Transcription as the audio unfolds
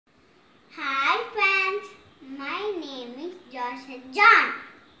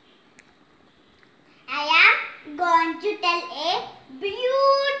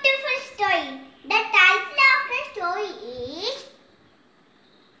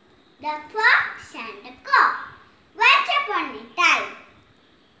The fox and the cow. Once upon a time,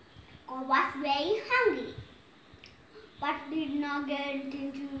 the cow was very hungry, but did not get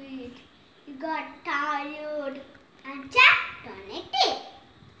anything to eat. He got tired and sat on a tree.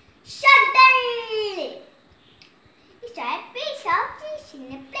 Suddenly, he saw a piece of cheese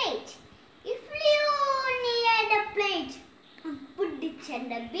in a plate. He flew near the plate and put it in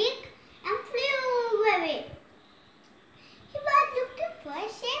the beak and flew away. He was looking for a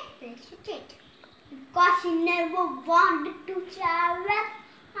safe place to sit because he never wanted to travel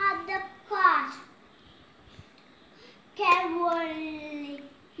at the cost. Carefully,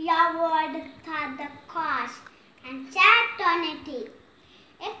 he avoided the cost and sat on a tree.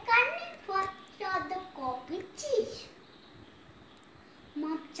 A cunning fox saw the cow with cheese.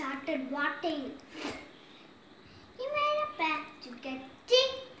 Mom started watching. He made a pact to get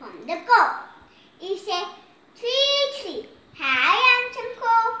cheese from the cow. He said, "Sweetly, hi, handsome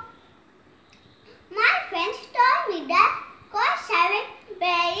cow. My friends told me that cows have a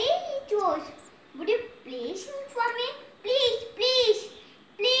very toes. Would you please sing for me? Please, please,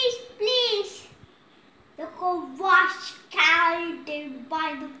 please, please." The cow was scared by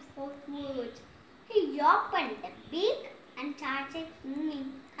the fourth words. He opened the beak and started singing,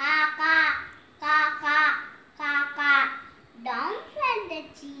 "Ka ka, ka ka, ka ka." Down fell the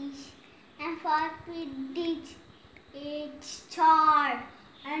cheese, and forth with it ate star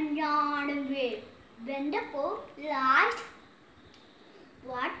and ran away. When the cow realized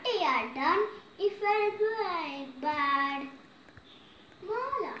what he had done, he felt very bad.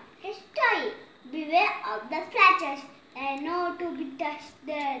 Moral of the story: beware of the scratches, and not to be touched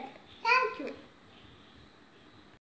dead. Thank you.